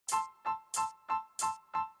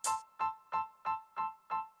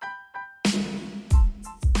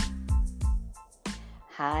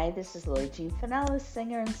Hi, this is Lori Jean Finelli,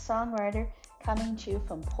 singer and songwriter, coming to you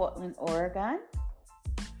from Portland, Oregon.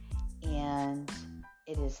 And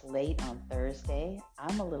it is late on Thursday.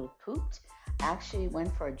 I'm a little pooped. I actually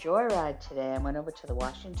went for a joyride today. I went over to the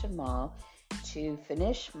Washington Mall to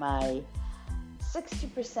finish my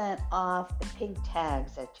 60% off the pink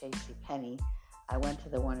tags at JCPenney. I went to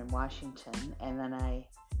the one in Washington, and then I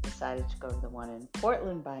decided to go to the one in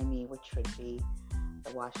Portland by me, which would be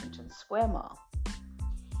the Washington Square Mall.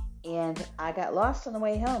 And I got lost on the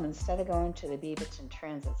way home. Instead of going to the Beaverton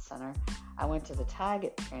Transit Center, I went to the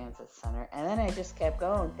Target Transit Center. And then I just kept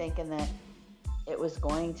going, thinking that it was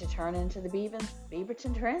going to turn into the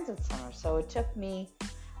Beaverton Transit Center. So it took me,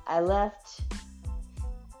 I left,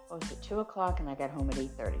 2 o'clock, and I got home at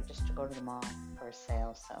 8:30 just to go to the mall for a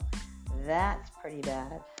sale. So that's pretty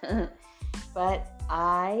bad. But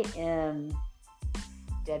I am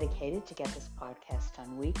dedicated to get this podcast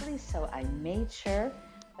done weekly, so I made sure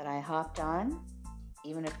that I hopped on,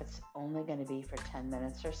 even if it's only going to be for 10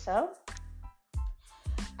 minutes or so.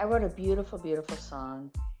 I wrote a beautiful, beautiful song,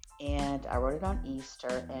 and I wrote it on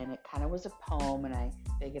Easter, and it kind of was a poem, and I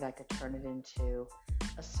figured I could turn it into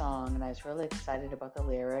a song, and I was really excited about the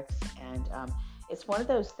lyrics, and it's one of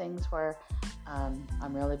those things where I'm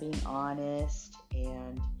really being honest,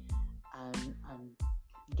 and I'm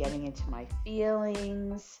getting into my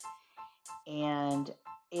feelings, and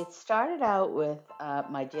it started out with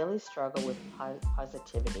my daily struggle with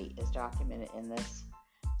positivity is documented in this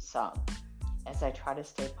song, as I try to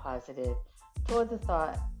stay positive towards the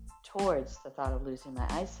thought of losing my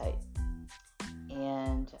eyesight.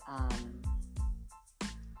 And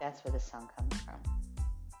that's where the song comes from.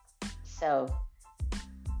 So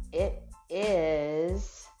it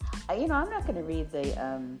is, I'm not going to read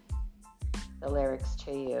the lyrics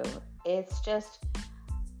to you. It's just,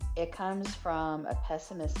 it comes from a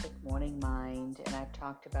pessimistic morning mind, and I've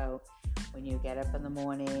talked about when you get up in the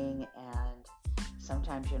morning and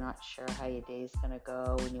sometimes you're not sure how your day's going to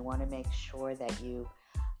go, and you want to make sure that you,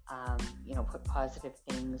 put positive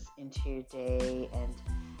things into your day. And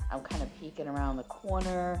I'm kind of peeking around the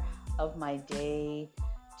corner of my day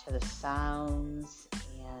to the sounds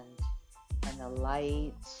and the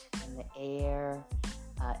light and the air,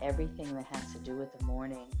 everything that has to do with the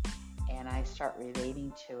morning. And I start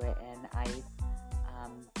relating to it, and I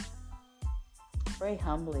very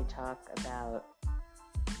humbly talk about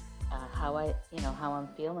how I'm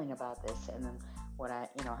feeling about this, and then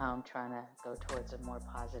how I'm trying to go towards a more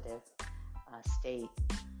positive state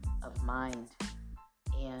of mind.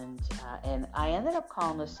 And I ended up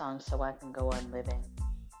calling the song "So I Can Go On Living,"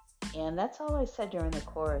 and that's all I said during the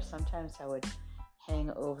chorus. Sometimes I would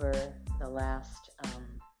hang over the last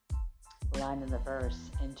line in the verse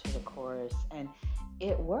into the chorus, and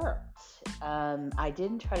it worked. I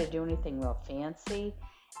didn't try to do anything real fancy,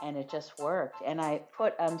 and it just worked. And I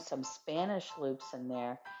put some Spanish loops in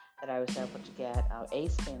there that I was able to get, a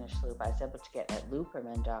Spanish loop I was able to get at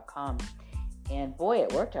looperman.com. And boy,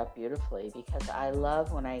 it worked out beautifully, because I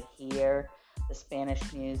love when I hear the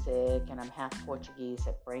Spanish music, and I'm half Portuguese.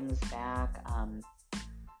 It brings back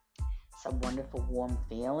some wonderful warm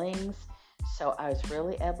feelings. So I was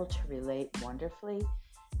really able to relate wonderfully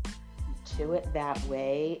to it that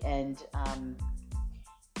way. And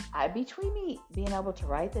between me being able to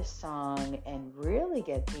write this song and really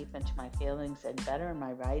get deep into my feelings and better in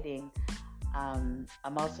my writing, I'm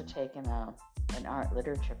also taking an art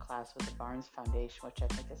literature class with the Barnes Foundation, which I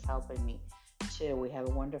think is helping me too. We have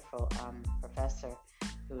a wonderful professor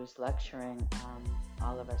who's lecturing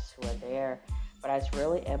all of us who are there. But I was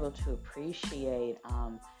really able to appreciate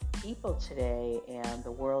people today and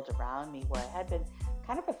the world around me, where I had been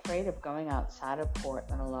kind of afraid of going outside of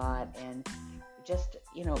Portland a lot, and just,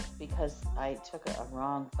 because I took a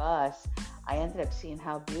wrong bus, I ended up seeing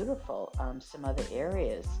how beautiful some other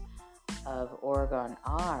areas of Oregon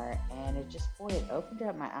are, and it opened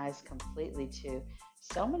up my eyes completely to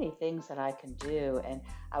so many things that I can do. And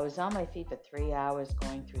I was on my feet for 3 hours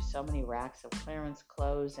going through so many racks of clearance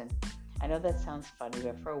clothes, and I know that sounds funny,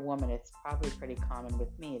 but for a woman, it's probably pretty common.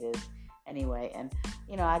 With me, it is anyway. And,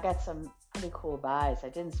 I got some pretty cool buys. I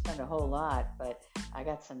didn't spend a whole lot, but I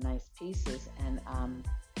got some nice pieces. And,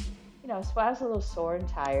 so I was a little sore and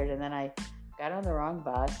tired, and then I got on the wrong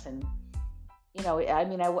bus. And,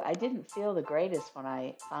 I didn't feel the greatest when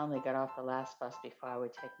I finally got off the last bus before I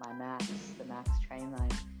would take the Max train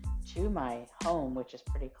line to my home, which is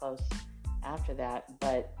pretty close after that.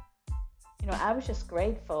 But, I was just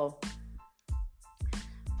grateful.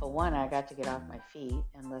 For one, I got to get off my feet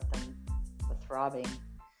and let the throbbing,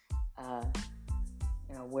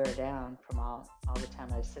 wear down from all the time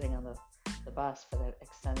I was sitting on the bus for that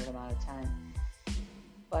extended amount of time.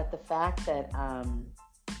 But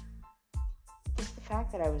just the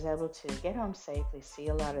fact that I was able to get home safely, see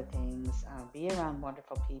a lot of things, be around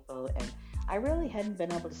wonderful people, and I really hadn't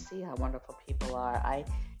been able to see how wonderful people are. I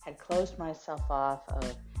had closed myself off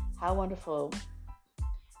of how wonderful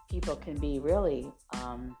people can be, really,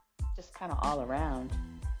 just kind of all around.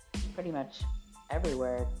 Pretty much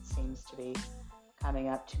everywhere it seems to be coming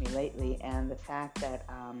up to me lately, and the fact that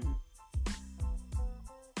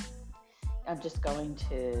I'm just going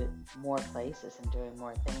to more places and doing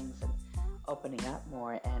more things and opening up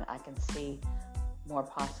more, and I can see more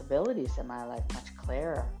possibilities in my life much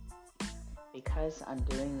clearer because I'm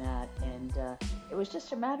doing that. And it was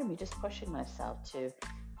just a matter of me just pushing myself to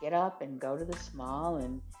get up and go to this mall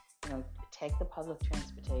and, take the public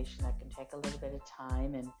transportation. That can take a little bit of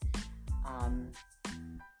time, and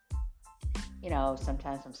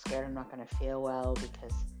sometimes I'm scared I'm not going to feel well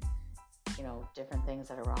because different things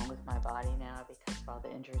that are wrong with my body now because of all the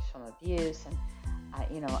injuries from abuse, and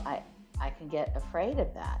I can get afraid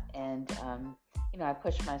of that, and I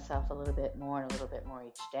push myself a little bit more and a little bit more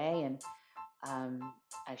each day, and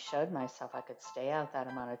I showed myself I could stay out that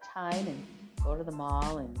amount of time and go to the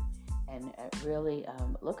mall and really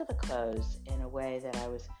look at the clothes in a way that I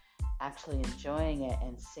was actually enjoying it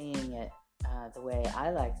and seeing it the way I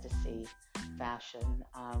like to see fashion,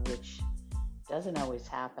 which doesn't always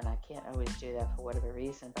happen. I can't always do that for whatever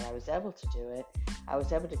reason, but I was able to do it. I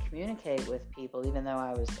was able to communicate with people even though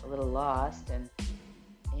I was a little lost, and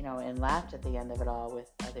laughed at the end of it all with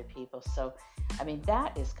other people. So,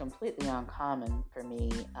 that is completely uncommon for me,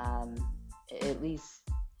 at least,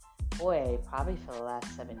 probably for the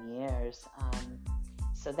last 7 years.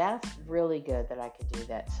 So that's really good that I could do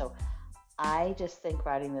that. So I just think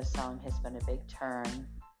writing this song has been a big turn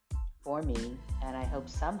for me, and I hope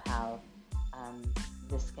somehow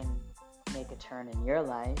this can make a turn in your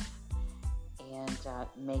life and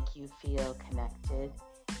make you feel connected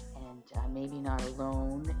and maybe not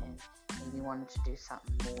alone, and maybe wanting to do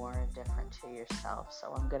something more different to yourself.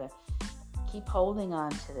 So I'm going to keep holding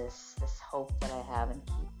on to this hope that I have, and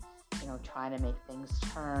keep trying to make things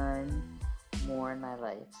turn more in my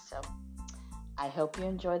life. So I hope you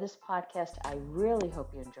enjoy this podcast. I really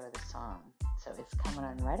hope you enjoy the song. So it's coming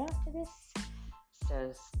on right after this.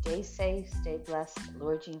 So stay safe, stay blessed.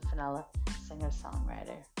 Laura Jean Finella,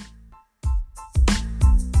 singer-songwriter.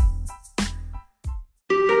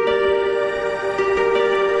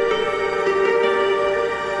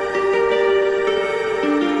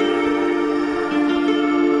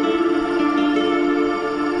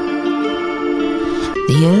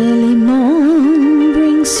 The early morn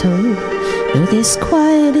brings hope, though there's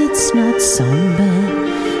quiet, it's not somber.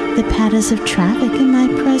 The patters of traffic in my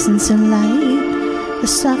presence are light. The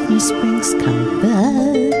softness brings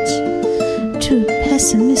comfort to a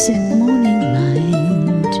pessimistic morning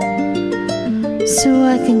mind, so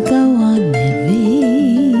I can go on living.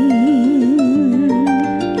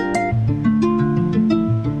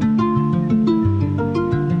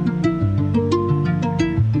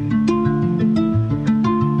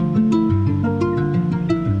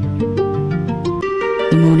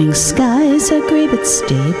 The morning skies are grey but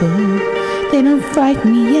stable. They don't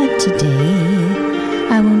frighten me yet today.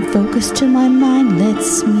 I won't focus till my mind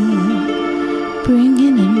lets me bring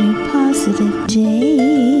in a new positive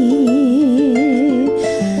day,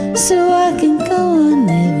 so I can go on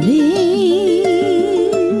living.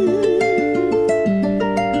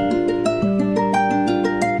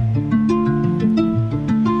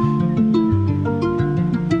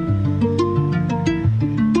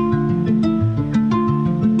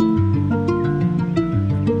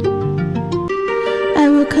 I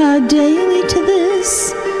work hard daily to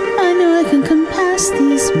this. I know I can come past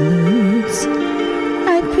these moods.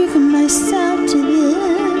 I've proven myself to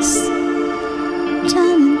this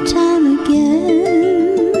time and time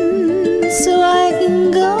again, so I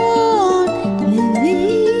can go on living.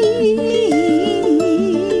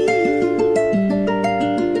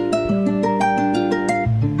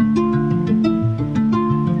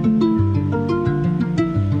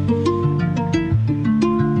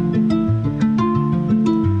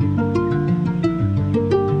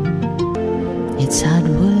 It's hard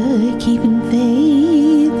work keeping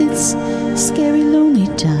faith. It's scary, lonely,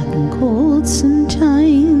 dark and cold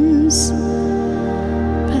sometimes,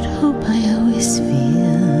 but hope I always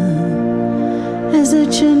feel as I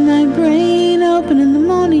turn my brain open in the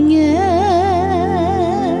morning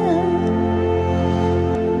air.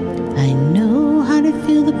 I know how to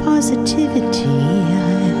feel the positivity.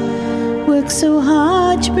 I work so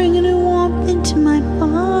hard to bring a new warmth into my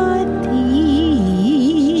body,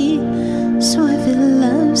 so I feel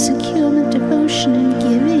love, securement, devotion, and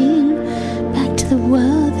giving back to the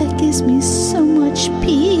world. makes me